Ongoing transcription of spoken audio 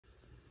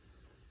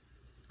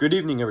Good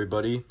evening,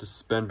 everybody. This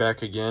is Ben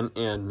back again,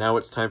 and now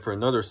it's time for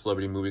another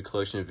celebrity movie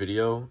collection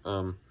video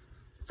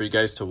for you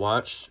guys to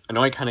watch. I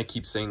know I kind of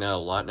keep saying that a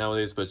lot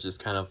nowadays, but it's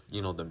just kind of,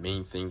 the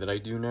main thing that I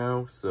do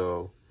now,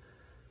 so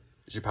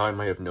as you probably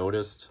might have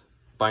noticed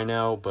by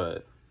now,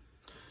 but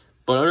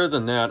other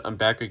than that, I'm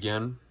back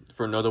again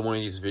for another one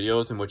of these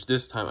videos, in which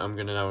this time I'm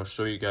going to now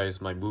show you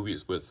guys my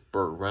movies with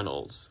Burt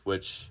Reynolds,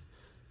 which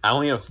I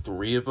only have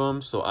 3 of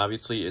them, so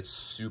obviously it's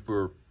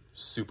super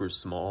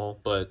small,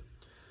 but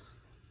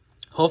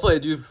hopefully I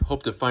do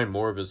hope to find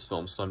more of his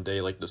films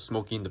someday, like the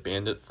Smokey and the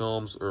Bandit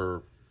films,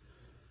 or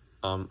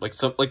like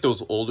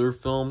those older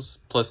films,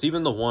 plus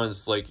even the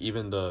ones like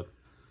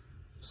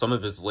some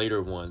of his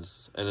later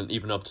ones, and then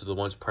even up to the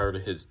ones prior to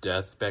his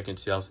death back in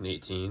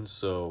 2018.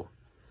 So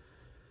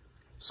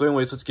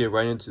anyways, let's get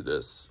right into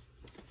this.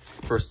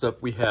 First up,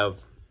 we have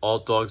All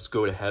Dogs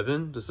Go to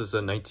Heaven. This is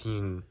a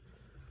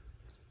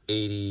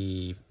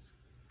 1980.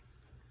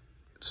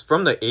 It's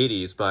from the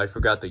 80s, but I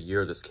forgot the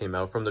year this came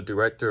out. From the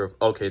director of...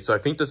 Okay, so I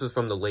think this is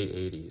from the late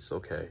 80s.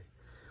 Okay.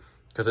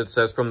 Because it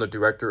says from the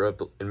director of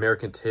The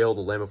American Tail,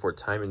 The Land Before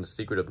Time, and The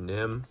Secret of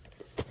NIMH.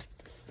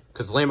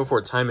 Because The Land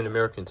Before Time and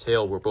American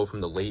Tail were both from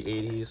the late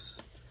 80s.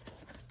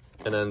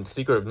 And then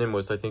Secret of NIMH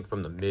was, I think,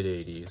 from the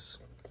mid-80s.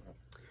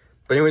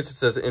 But anyways, it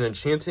says, an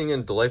enchanting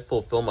and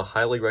delightful film,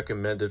 highly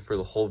recommended for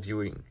the whole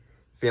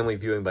family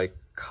viewing by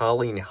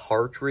Colleen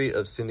Hartree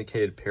of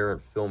Syndicated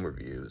Parent Film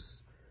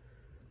Reviews.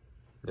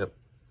 Yep.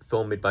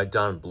 Film made by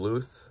Don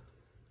Bluth.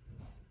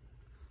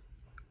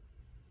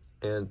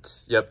 And,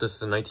 yep, this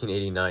is a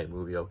 1989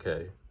 movie,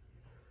 okay.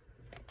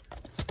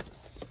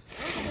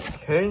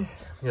 Okay,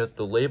 we got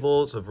the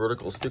label. It's a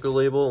vertical sticker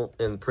label,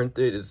 and print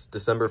date is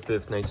December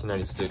 5th,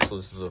 1996, so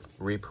this is a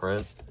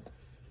reprint.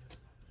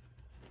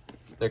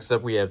 Next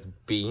up, we have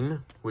Bean,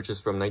 which is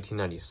from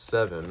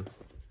 1997.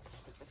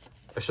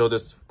 I showed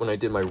this when I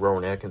did my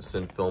Rowan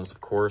Atkinson films,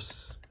 of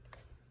course.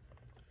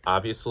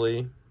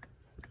 Obviously.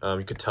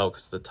 You could tell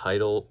because the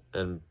title,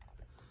 and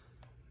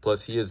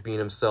plus he is Bean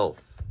himself.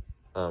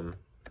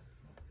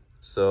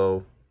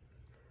 So,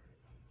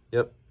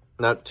 yep,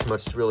 not too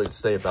much really to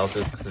say about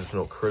this because there's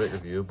no critic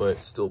review, but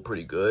it's still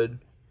pretty good.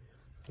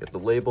 You have the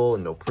label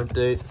and no print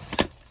date.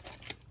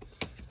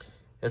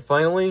 And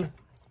finally,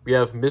 we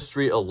have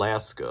Mystery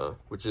Alaska,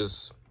 which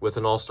is with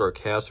an all-star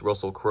cast: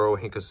 Russell Crowe,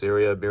 Hank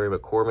Azaria, Mary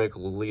McCormick,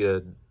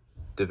 Lolita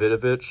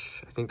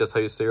Davidovich, I think that's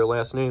how you say her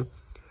last name,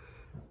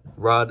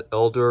 Rod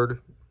Eldard,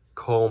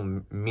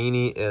 Cole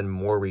Meany, and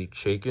Maury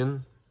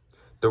Chaykin.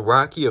 The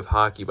Rocky of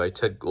Hockey by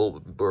Ted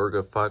Goldberg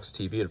of Fox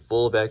TV, and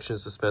Full of Action,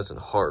 Suspense, and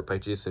Heart by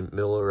Jason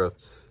Miller of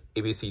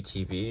ABC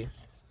TV.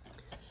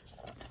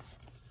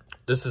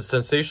 This is a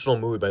sensational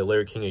movie by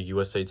Larry King of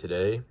USA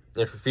Today.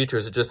 And for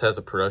features, it just has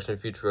a production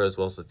feature as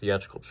well as a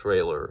theatrical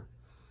trailer.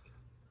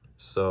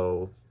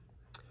 So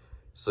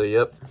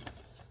yep.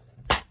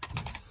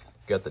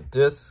 Got the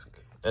disc,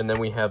 and then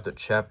we have the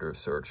chapter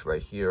search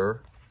right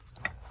here.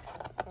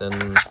 Then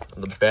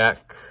on the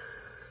back,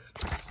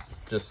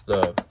 just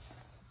the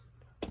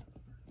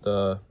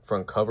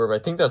front cover. I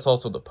think that's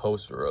also the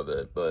poster of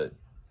it, but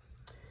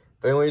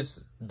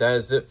anyways, that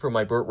is it for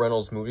my Burt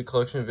Reynolds movie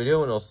collection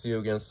video, and I'll see you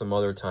again some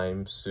other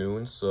time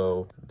soon.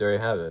 So there you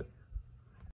have it.